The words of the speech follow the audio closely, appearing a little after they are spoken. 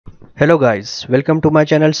Hello guys, welcome to my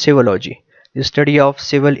channel Civology, the study of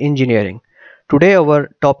civil engineering. Today our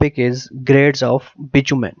topic is grades of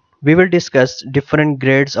bitumen. We will discuss different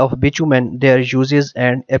grades of bitumen, their uses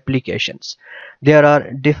and applications. There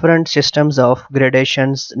are different systems of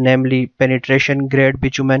gradations, namely penetration grade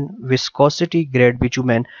bitumen, viscosity grade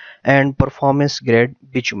bitumen and performance grade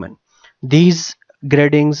bitumen. These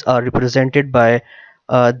gradings are represented by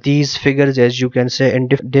these figures, as you can say, in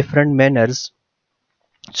different manners.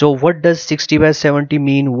 So what does 60 by 70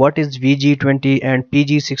 mean? What is VG20 and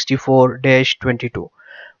PG64-22?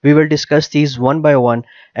 We will discuss these one by one,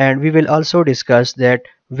 and we will also discuss that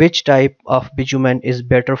which type of bitumen is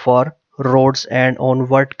better for roads and on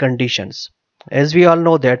what conditions. As we all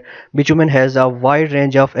know that bitumen has a wide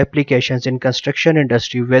range of applications in construction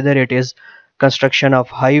industry, whether it is construction of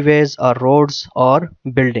highways or roads or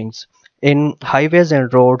buildings. In highways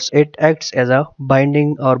and roads, it acts as a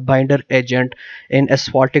binding or binder agent in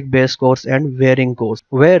asphaltic base course and wearing course.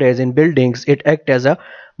 Whereas in buildings, it acts as a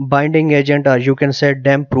binding agent, or you can say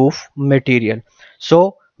dam proof material.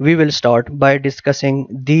 So we will start by discussing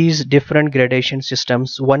these different gradation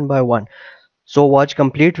systems one by one. So watch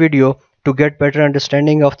complete video to get better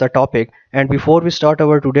understanding of the topic. And before we start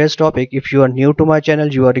our today's topic, if you are new to my channel,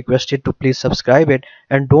 you are requested to please subscribe it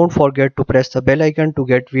and don't forget to press the bell icon to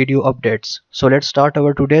get video updates. So let's start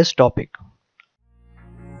our today's topic.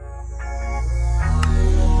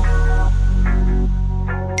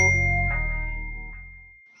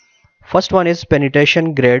 First one is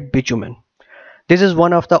penetration grade bitumen. This is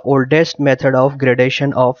one of the oldest method of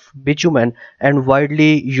gradation of bitumen and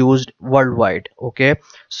widely used worldwide. Okay,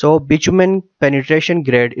 so bitumen penetration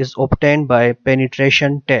grade is obtained by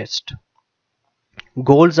penetration test.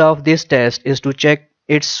 Goals of this test is to check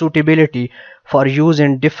its suitability for use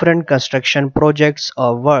in different construction projects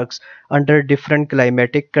or works under different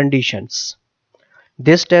climatic conditions.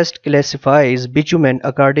 This test classifies bitumen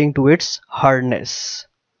according to its hardness.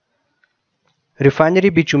 Refinery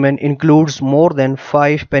bitumen includes more than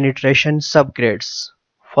 5 penetration subgrades.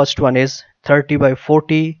 First one is 30 by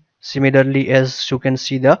 40. Similarly, as you can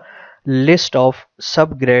see the list of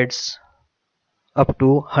subgrades up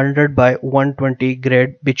to 100 by 120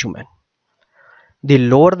 grade bitumen. The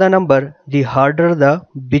lower the number, the harder the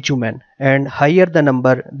bitumen, and higher the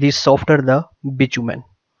number, the softer the bitumen.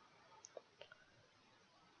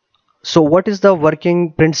 So what is the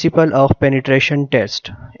working principle of penetration test?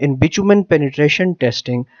 In bitumen penetration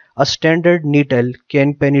testing, a standard needle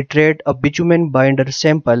can penetrate a bitumen binder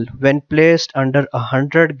sample when placed under a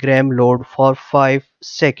 100-gram load for 5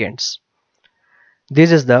 seconds.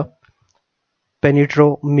 This is the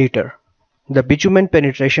penetrometer. The bitumen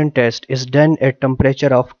penetration test is done at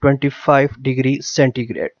temperature of 25 degrees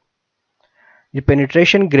centigrade. The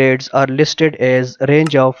penetration grades are listed as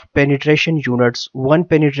range of penetration units. One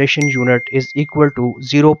penetration unit is equal to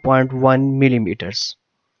 0.1 millimeters.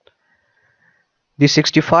 The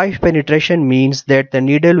 65 penetration means that the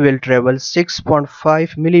needle will travel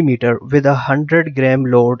 6.5 millimeter with a 100-gram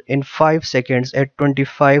load in 5 seconds at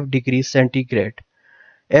 25 degrees centigrade.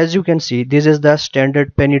 As you can see, this is the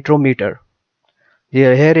standard penetrometer.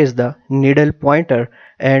 Here is the needle pointer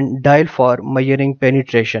and dial for measuring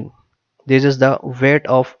penetration. This is the weight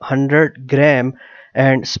of 100 gram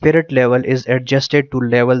and spirit level is adjusted to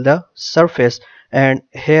level the surface, and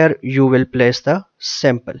here you will place the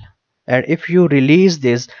sample. And if you release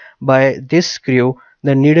this by this screw,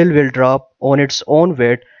 the needle will drop on its own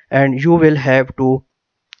weight and you will have to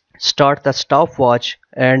start the stopwatch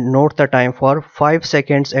and note the time for 5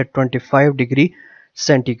 seconds at 25 degree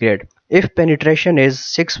centigrade. If penetration is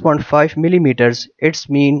 6.5 millimeters, it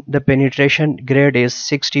means the penetration grade is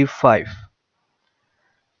 65.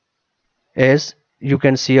 As you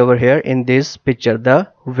can see over here in this picture,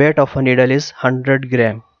 the weight of a needle is 100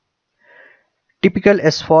 gram. Typical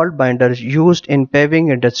asphalt binders used in paving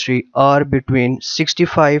industry are between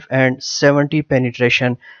 65 and 70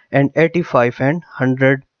 penetration and 85 and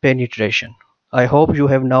 100 penetration. I hope you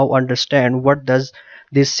have now understand what does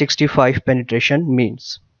this 65 penetration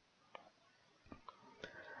means.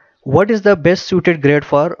 What is the best suited grade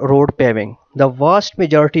for road paving? The vast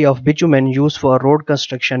majority of bitumen used for road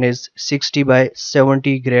construction is 60 by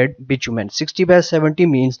 70 grade bitumen. 60 by 70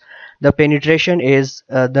 means the penetration is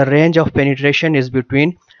the range of penetration is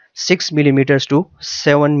between 6 millimeters to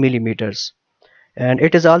 7 millimeters, and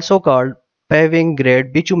it is also called paving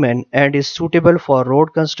grade bitumen and is suitable for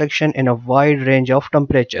road construction in a wide range of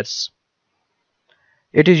temperatures.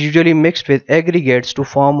 It is usually mixed with aggregates to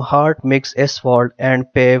form hard mix asphalt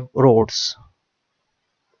and pave roads.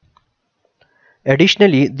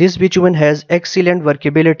 Additionally, this bitumen has excellent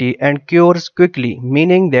workability and cures quickly,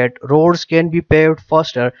 meaning that roads can be paved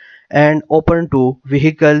faster and open to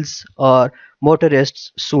vehicles or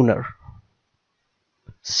motorists sooner.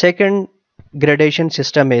 Second gradation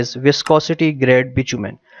system is viscosity grade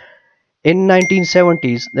bitumen. In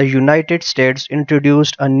 1970s, the United States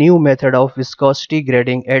introduced a new method of viscosity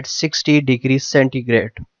grading at 60 degrees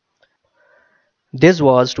centigrade. This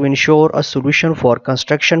was to ensure a solution for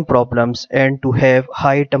construction problems and to have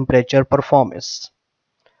high temperature performance.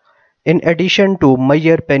 In addition to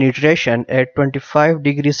measure penetration at 25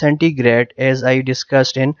 degrees centigrade, as I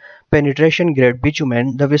discussed in penetration grade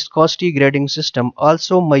bitumen, the viscosity grading system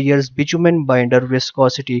also measures bitumen binder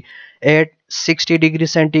viscosity at 60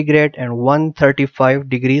 degrees centigrade and 135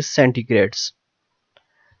 degrees centigrades.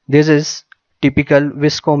 This is typical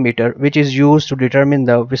viscometer, which is used to determine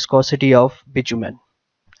the viscosity of bitumen.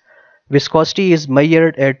 Viscosity is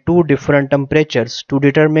measured at two different temperatures to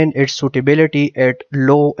determine its suitability at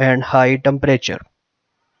low and high temperature.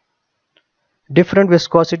 Different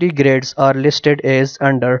viscosity grades are listed as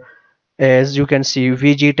under, as you can see,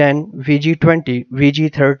 VG10, VG20,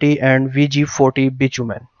 VG30 and VG40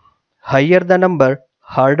 bitumen. Higher the number,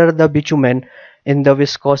 harder the bitumen in the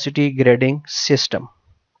viscosity grading system.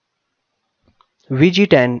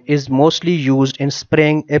 VG10 is mostly used in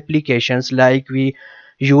spraying applications like we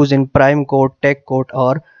use in prime coat, tech coat,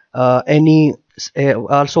 or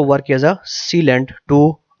also work as a sealant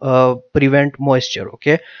to prevent moisture,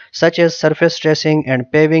 okay, such as surface dressing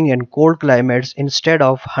and paving in cold climates. Instead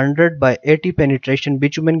of 100 by 80 penetration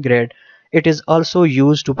bitumen grade, it is also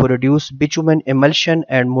used to produce bitumen emulsion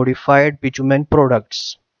and modified bitumen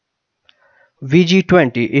products.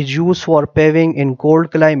 VG20 is used for paving in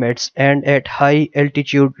cold climates and at high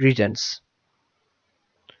altitude regions.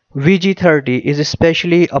 VG30 is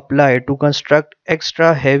especially applied to construct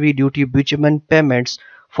extra heavy duty bitumen pavements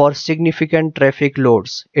for significant traffic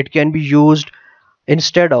loads. It can be used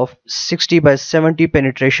instead of 60 by 70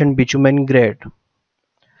 penetration bitumen grade.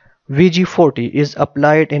 VG40 is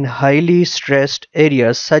applied in highly stressed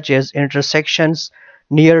areas such as intersections,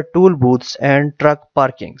 near tool booths and truck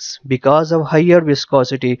parkings. Because of higher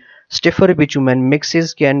viscosity, stiffer bitumen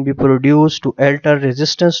mixes can be produced to alter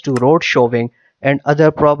resistance to road shoving and other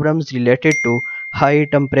problems related to high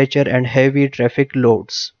temperature and heavy traffic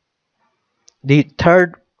loads. The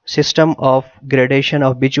third system of gradation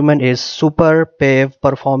of bitumen is super pave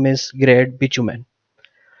performance grade bitumen.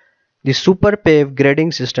 The super pave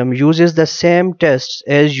grading system uses the same tests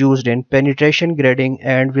as used in penetration grading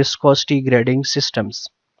and viscosity grading systems.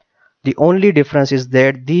 The only difference is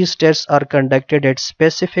that these tests are conducted at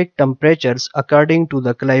specific temperatures according to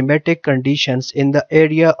the climatic conditions in the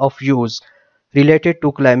area of use, related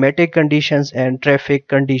to climatic conditions and traffic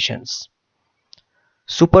conditions.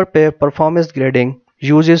 Super pave performance grading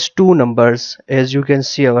uses two numbers, as you can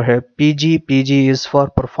see over here. PG is for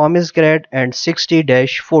performance grade and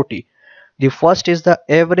 60-40. The first is the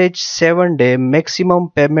average 7-day maximum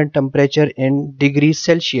pavement temperature in degrees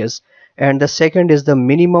Celsius, and the second is the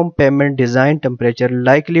minimum pavement design temperature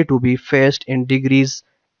likely to be faced in degrees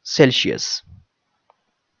Celsius.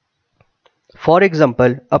 For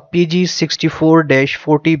example, a PG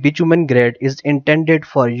 64-40 bitumen grade is intended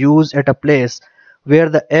for use at a place where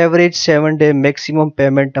the average 7-day maximum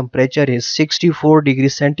pavement temperature is 64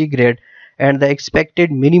 degrees centigrade and the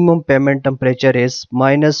expected minimum pavement temperature is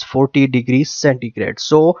 -40 degrees centigrade.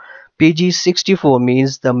 So PG 64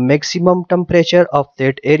 means the maximum temperature of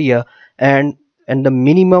that area and the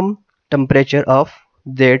minimum temperature of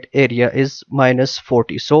that area is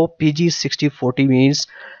 -40. So PG 60-40 means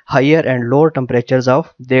higher and lower temperatures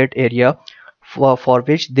of that area for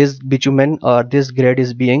which this bitumen or this grade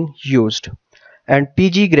is being used. And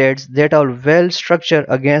PG grades that are well structured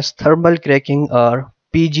against thermal cracking are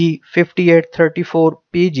PG 58-34,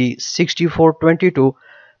 PG 64-22,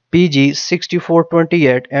 PG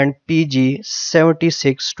 64-28 and PG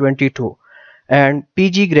 76-22. And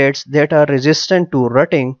PG grades that are resistant to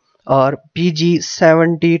rutting are PG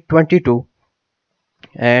 70-22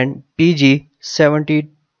 and PG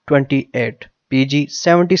 70-28, PG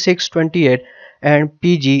 76-28 and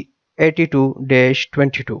PG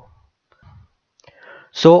 82-22.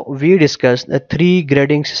 So we discussed the three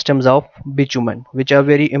grading systems of bitumen, which are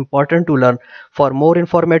very important to learn. For more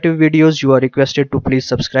informative videos, you are requested to please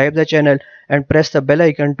subscribe the channel and press the bell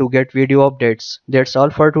icon to get video updates. That's all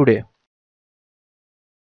for today.